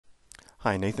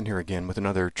Hi, Nathan here again with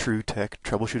another True Tech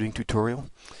troubleshooting tutorial.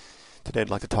 Today I'd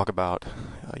like to talk about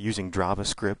using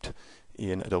JavaScript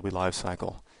in Adobe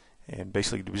LiveCycle, and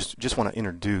basically we just want to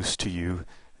introduce to you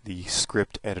the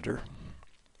script editor.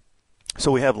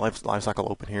 So we have LiveCycle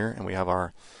open here, and we have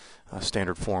our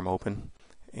standard form open,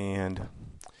 and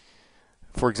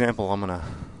for example, I'm going to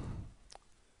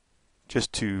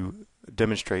just to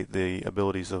demonstrate the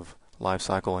abilities of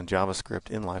LiveCycle and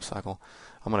JavaScript in LiveCycle,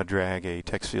 I'm going to drag a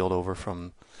text field over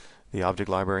from the object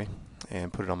library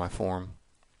and put it on my form.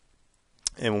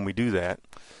 And when we do that,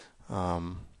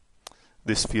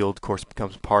 this field, of course,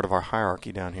 becomes part of our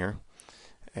hierarchy down here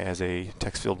as a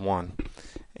text field 1.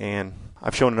 And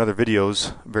I've shown in other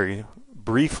videos very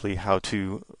briefly how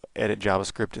to edit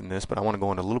JavaScript in this, but I want to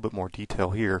go into a little bit more detail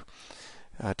here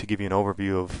to give you an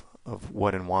overview of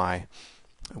what and why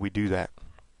we do that.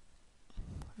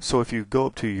 So if you go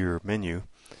up to your menu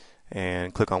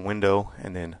and click on Window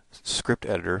and then Script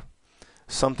Editor,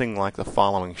 something like the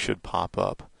following should pop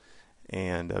up.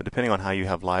 And depending on how you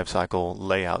have LiveCycle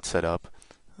layout set up,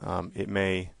 it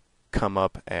may come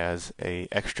up as a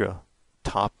extra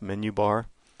top menu bar,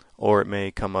 or it may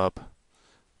come up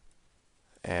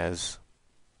as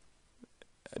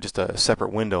just a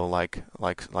separate window like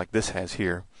this has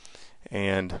here,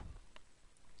 and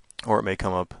or it may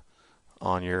come up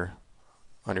on your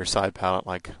side palette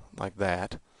like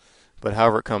that. But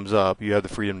however it comes up, you have the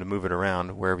freedom to move it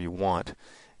around wherever you want.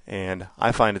 And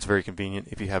I find it's very convenient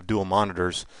if you have dual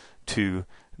monitors to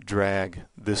drag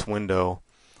this window,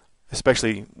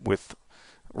 especially with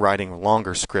writing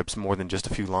longer scripts, more than just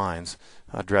a few lines,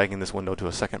 dragging this window to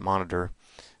a second monitor,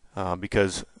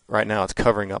 because right now it's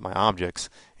covering up my objects,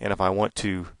 and if I want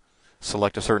to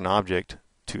select a certain object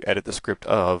to edit the script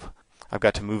of, I've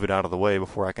got to move it out of the way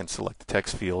before I can select the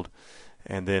text field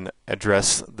and then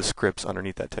address the scripts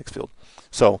underneath that text field.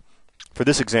 So for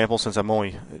this example, since I'm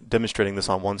only demonstrating this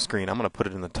on one screen, I'm going to put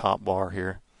it in the top bar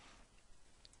here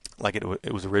like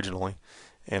it was originally,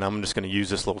 and I'm just going to use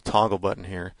this little toggle button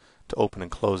here to open and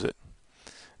close it.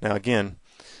 Now again,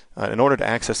 in order to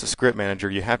access the script manager,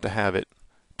 you have to have it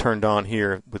turned on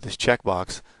here with this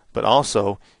checkbox, but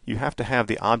also you have to have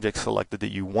the object selected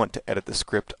that you want to edit the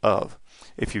script of.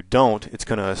 If you don't, it's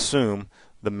going to assume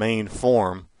the main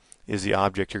form is the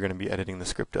object you're going to be editing the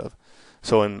script of.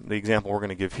 So in the example we're going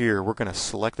to give here, we're going to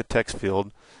select the text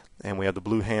field, and we have the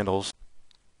blue handles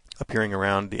appearing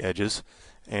around the edges.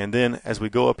 And then as we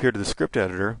go up here to the script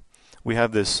editor, we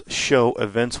have this Show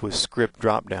Events with Script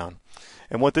drop-down.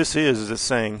 And what this is it's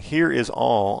saying here is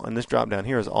all, and this drop-down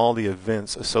here is all the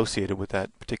events associated with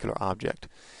that particular object.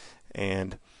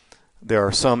 And there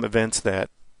are some events that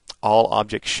all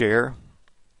objects share,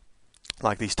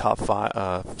 like these top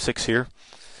 6 here.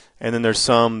 And then there's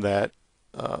some that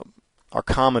are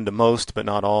common to most, but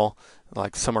not all.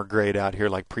 Like some are grayed out here,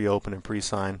 like pre-open and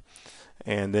pre-sign.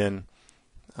 And then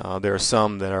there are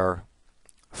some that are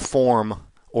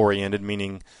form-oriented,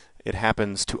 meaning it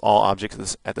happens to all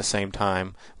objects at the same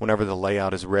time whenever the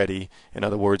layout is ready. In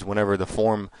other words, whenever the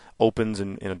form opens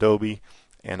in Adobe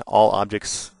and all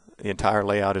objects, the entire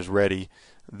layout is ready,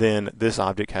 then this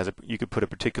object has you could put a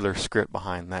particular script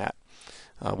behind that.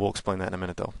 We'll explain that in a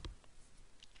minute though.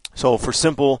 So for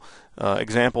simple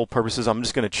example purposes, I'm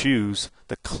just going to choose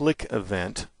the click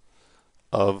event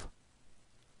of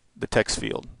the text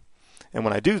field. And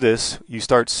when I do this, you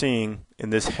start seeing in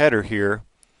this header here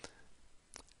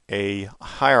a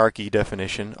hierarchy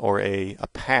definition, or a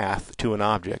path to an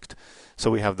object.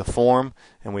 So we have the form,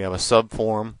 and we have a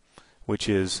subform, which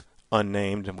is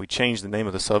unnamed, and we change the name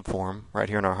of the subform right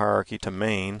here in our hierarchy to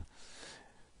main,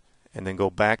 and then go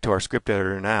back to our script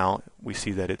editor. Now we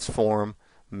see that it's form,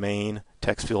 main,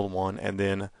 text field 1, and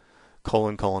then :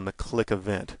 the click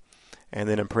event. And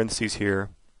then in parentheses here,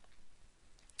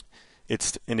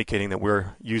 it's indicating that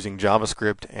we're using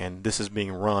JavaScript and this is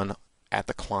being run at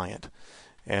the client.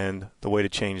 And the way to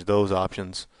change those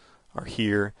options are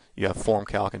here. You have form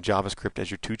calc and JavaScript as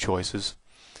your 2 choices,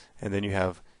 and then you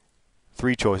have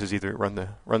 3 choices: either run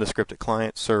the script at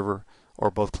client, server, or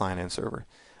both client and server.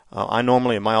 I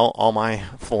normally, in all my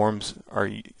forms are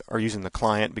using the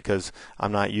client because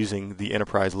I'm not using the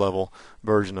enterprise level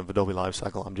version of Adobe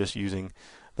LiveCycle. I'm just using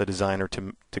the designer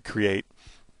to create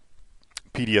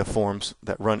PDF forms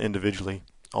that run individually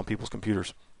on people's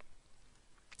computers.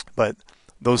 But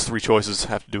those 3 choices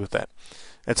have to do with that.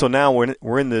 And so now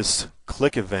we're in this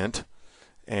click event,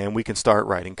 and we can start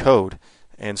writing code.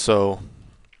 And so,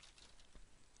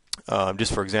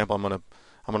 just for example, I'm going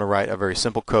to write a very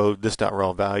simple code.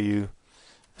 This.rel value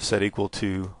set equal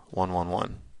to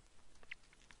 111,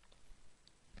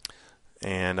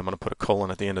 and I'm going to put a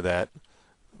colon at the end of that,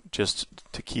 just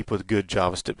to keep with good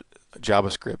JavaScript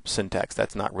JavaScript syntax.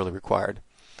 That's not really required.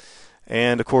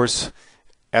 And of course,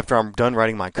 after I'm done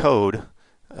writing my code,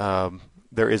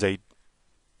 there is a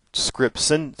script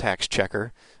syntax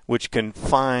checker which can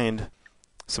find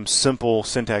some simple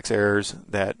syntax errors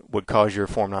that would cause your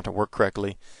form not to work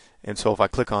correctly. And so if I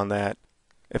click on that,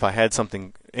 if I had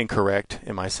something incorrect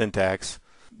in my syntax,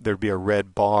 there'd be a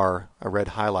red bar, a red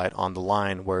highlight on the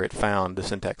line where it found the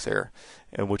syntax error,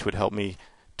 and which would help me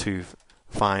to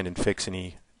find and fix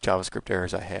any JavaScript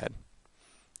errors I had.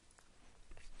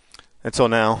 And so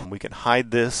now we can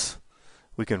hide this,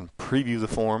 we can preview the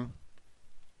form,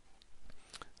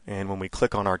 and when we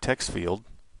click on our text field,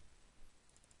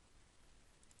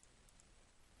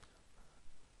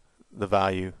 the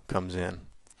value comes in.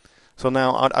 So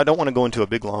now I don't want to go into a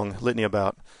big long litany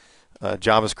about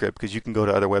JavaScript, because you can go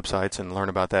to other websites and learn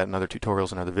about that in other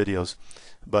tutorials and other videos.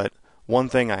 But one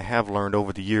thing I have learned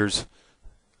over the years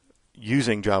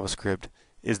using JavaScript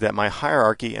is that my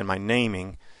hierarchy and my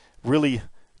naming really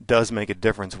does make a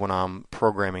difference when I'm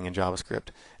programming in JavaScript.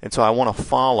 And so I want to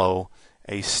follow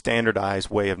a standardized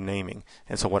way of naming.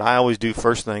 And so what I always do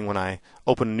first thing when I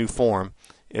open a new form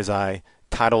is I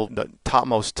title the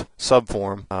topmost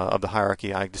subform of the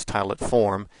hierarchy. I just title it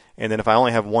form, and then if I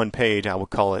only have one page, I would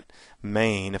call it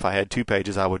main. If I had 2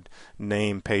 pages, I would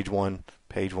name page 1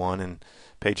 and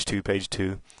page 2 page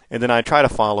 2, and then I try to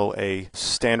follow a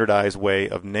standardized way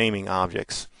of naming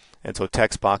objects. And so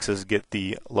text boxes get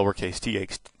the lowercase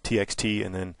txt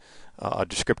and then a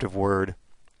descriptive word.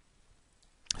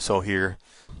 So here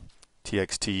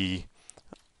txt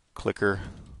clicker,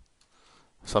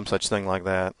 some such thing like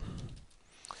that.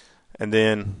 And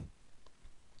then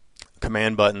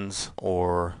command buttons,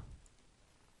 or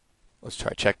let's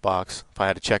try checkbox. If I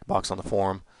had a checkbox on the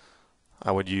form,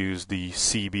 I would use the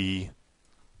CB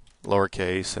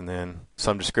lowercase and then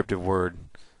some descriptive word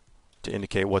to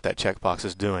indicate what that checkbox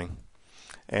is doing.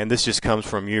 And this just comes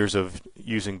from years of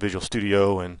using Visual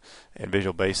Studio and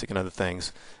Visual Basic and other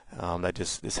things.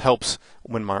 This helps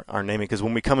when our naming, because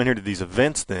when we come in here to these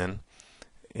events then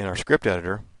in our script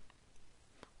editor,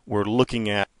 we're looking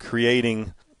at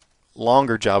creating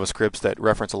longer JavaScripts that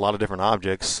reference a lot of different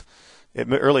objects. It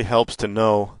really helps to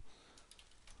know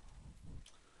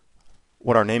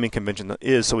what our naming convention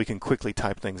is so we can quickly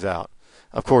type things out.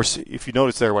 Of course, if you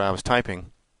notice there what I was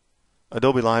typing,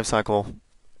 Adobe LiveCycle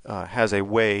has a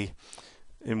way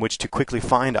in which to quickly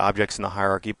find objects in the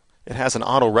hierarchy. It has an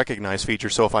auto-recognize feature,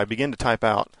 so if I begin to type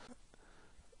out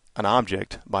an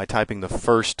object by typing the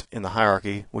first in the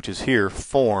hierarchy, which is here,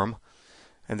 form,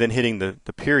 and then hitting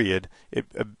the period, it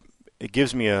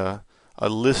gives me a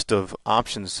list of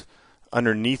options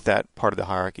underneath that part of the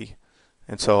hierarchy.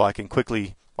 And so I can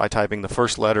quickly, by typing the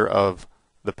first letter of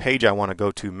the page I want to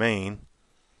go to, main,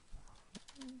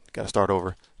 got to start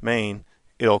over, main,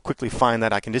 it'll quickly find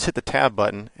that. I can just hit the tab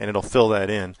button and it'll fill that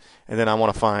in. And then I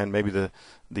want to find maybe the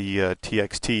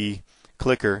txt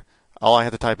clicker. All I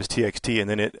have to type is txt, and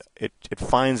then it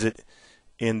finds it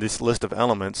in this list of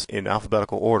elements in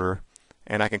alphabetical order.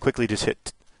 And I can quickly just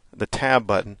hit the tab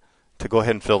button to go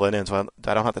ahead and fill that in, so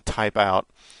I don't have to type out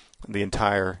the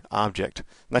entire object.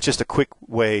 And that's just a quick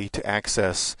way to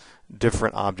access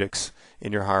different objects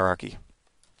in your hierarchy.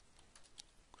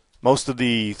 Most of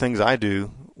the things I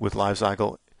do with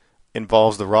LiveCycle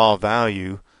involves the raw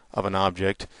value of an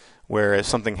object, where if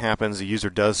something happens, the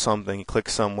user does something,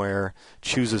 clicks somewhere,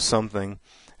 chooses something,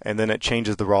 and then it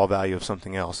changes the raw value of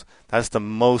something else. That's the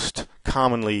most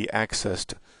commonly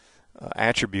accessed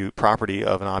attribute property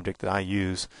of an object that I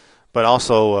use, but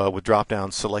also with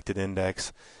drop-down selected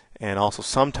index, and also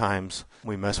sometimes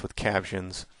we mess with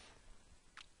captions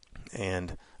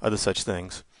and other such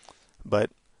things.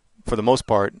 But for the most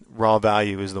part, raw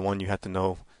value is the one you have to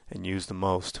know and use the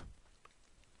most.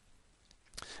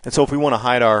 And so if we want to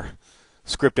hide our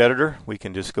script editor, we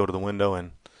can just go to the window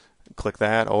and click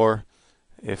that, or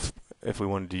if we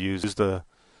wanted to use the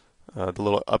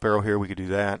little up arrow here, we could do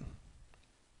that.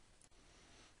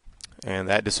 And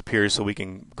that disappears, so we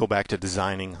can go back to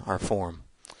designing our form.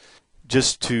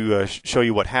 Just to show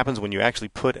you what happens when you actually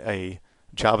put a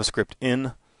JavaScript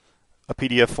in a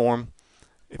PDF form,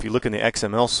 if you look in the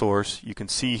XML source, you can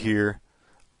see here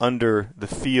under the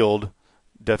field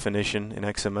definition in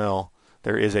XML,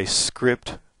 there is a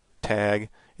script tag,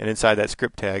 and inside that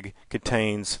script tag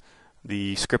contains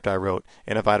the script I wrote.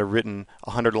 And if I'd have written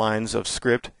 100 lines of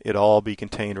script, it'd all be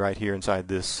contained right here inside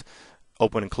this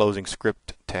open and closing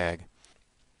script tag.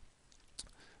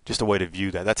 Just a way to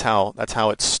view that. That's how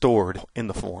it's stored in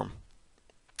the form.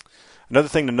 Another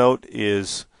thing to note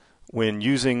is when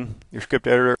using your script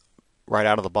editor right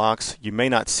out of the box, you may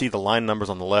not see the line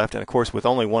numbers on the left, and of course with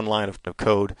only one line of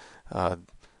code,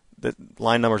 the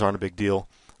line numbers aren't a big deal,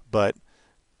 but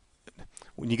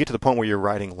when you get to the point where you're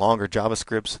writing longer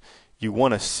JavaScripts, you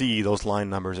want to see those line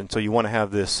numbers, and so you want to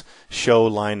have this show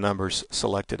line numbers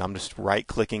selected. I'm just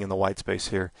right-clicking in the white space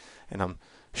here, and I'm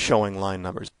showing line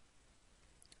numbers.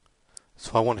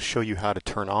 So I want to show you how to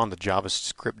turn on the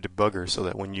JavaScript debugger so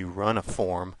that when you run a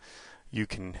form, you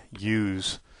can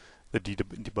use the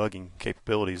debugging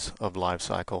capabilities of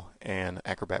LiveCycle and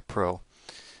Acrobat Pro.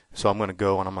 So I'm going to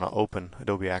go and I'm going to open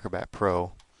Adobe Acrobat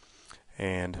Pro,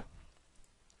 and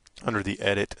under the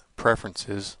Edit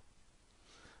Preferences,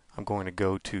 I'm going to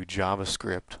go to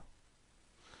JavaScript,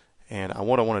 and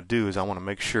what I want to do is I want to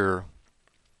make sure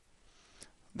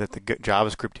that the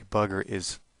JavaScript debugger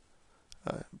is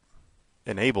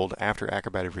enabled after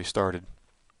Acrobat is restarted,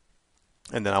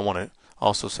 and then I want to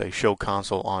also say show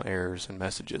console on errors and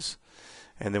messages.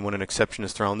 And then when an exception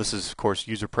is thrown, this is of course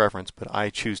user preference, but I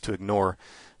choose to ignore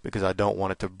because I don't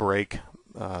want it to break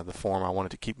the form. I want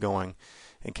it to keep going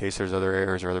in case there's other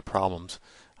errors or other problems.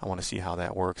 I want to see how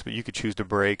that works, but you could choose to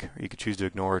break, or you could choose to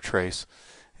ignore or trace.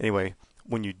 Anyway,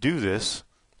 when you do this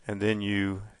and then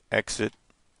you exit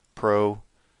Pro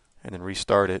and then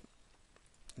restart it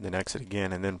and then exit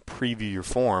again and then preview your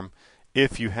form,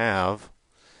 if you have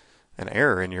an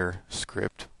error in your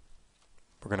script,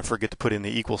 we're going to forget to put in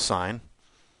the equal sign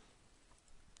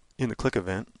in the click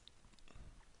event.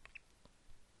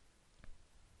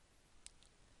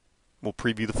 We'll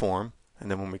preview the form, and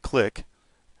then when we click,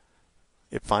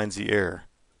 it finds the error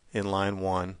in line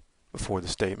 1 before the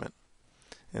statement.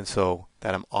 And so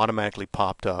that automatically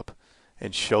popped up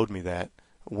and showed me that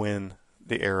when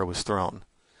the error was thrown.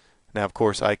 Now of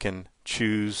course I can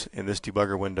choose in this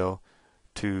debugger window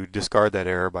to discard that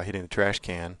error by hitting the trash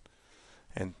can,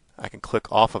 and I can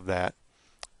click off of that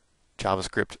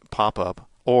JavaScript pop-up,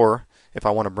 or if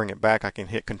I want to bring it back I can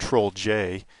hit Control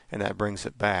J and that brings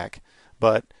it back.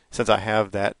 But since I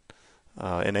have that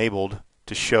enabled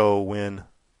to show when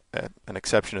an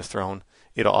exception is thrown,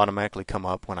 it'll automatically come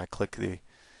up when I click the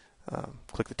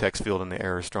text field and the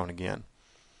error is thrown again.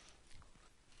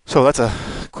 So that's a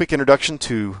quick introduction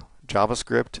to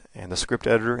JavaScript and the script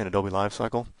editor in Adobe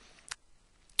LiveCycle.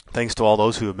 Thanks to all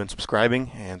those who have been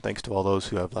subscribing, and thanks to all those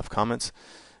who have left comments.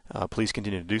 Please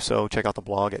continue to do so. Check out the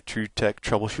blog at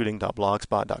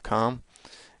truetechtroubleshooting.blogspot.com,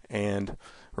 and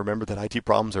remember that IT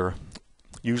problems are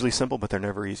usually simple, but they're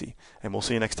never easy. And we'll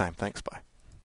see you next time. Thanks. Bye.